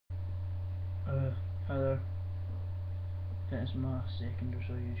Hi there. This is my second or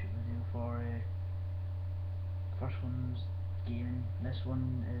so YouTube video for first one's gaming. This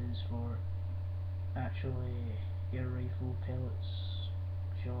one is for actually air rifle pellets,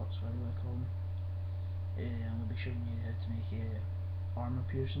 shots, whatever you call them. I'm going to be showing you how to make armor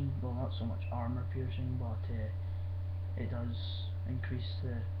piercing. Well, not so much armor piercing, but it does increase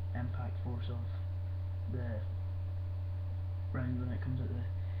the impact force of the round when it comes at the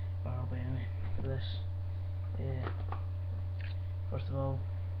barrel. But anyway, for this, first of all,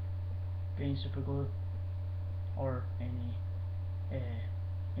 green super glue or any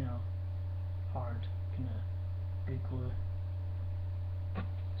hard kind of good glue,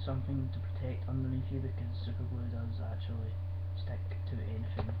 something to protect underneath you, because super glue does actually stick to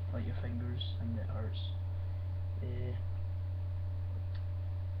anything like your fingers and it hurts.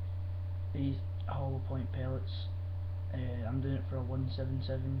 These hollow point pellets, I'm doing it for a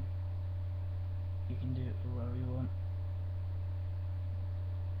 177. You can do it for whatever you want.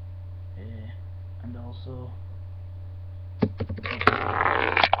 And also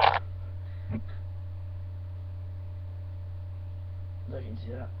as you can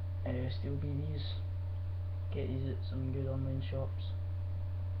see that, steel BBs, get these at some good online shops.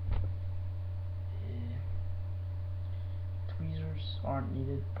 Tweezers aren't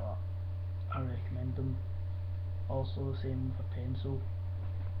needed, but I recommend them. Also the same with a pencil,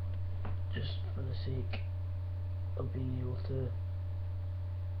 just for the sake of being able to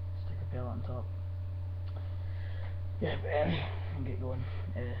stick a pellet on top. Yeah, but anyway, I'll get going.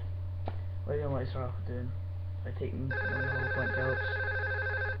 What I'm going to start off with doing, by taking one of the hollow point pellets,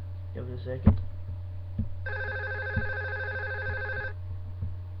 give it a second.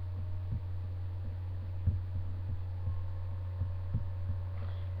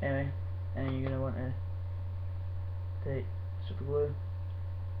 Anyway, and then you're going to want to take super glue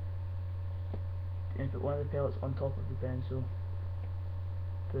and put one of the pellets on top of the pencil.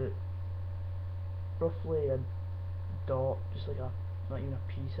 Put roughly a dot, just like not even a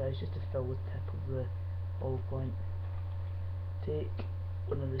pea size, just to fill the tip of the hollow point. Take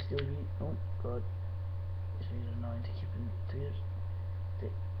one of the steel beads. Oh god, these things are annoying to keep in tweezers.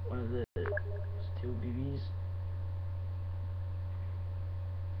 Take one of the steel BBs.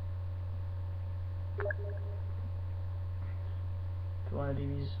 Put one of the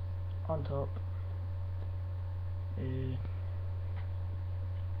BBs on top.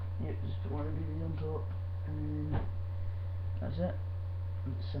 Yep, just put one of the BBs on top, and that's it.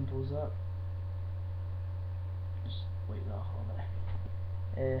 It's simple as that. Just wipe that off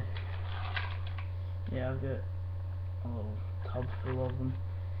a bit. Yeah, I've got a little tub full of them.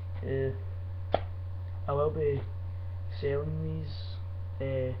 I will be selling these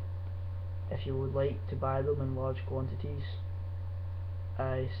if you would like to buy them in large quantities.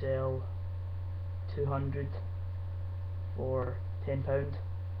 I sell 200 for £10.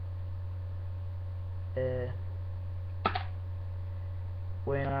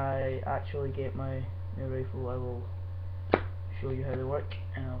 When I actually get my new rifle, I will show you how they work,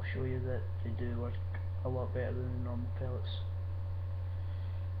 and I'll show you that they do work a lot better than the normal pellets.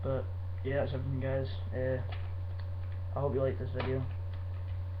 But yeah, that's everything, guys. I hope you liked this video.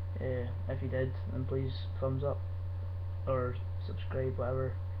 If you did, then please thumbs up or subscribe,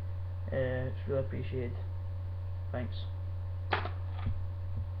 whatever. It's really appreciated. Thanks.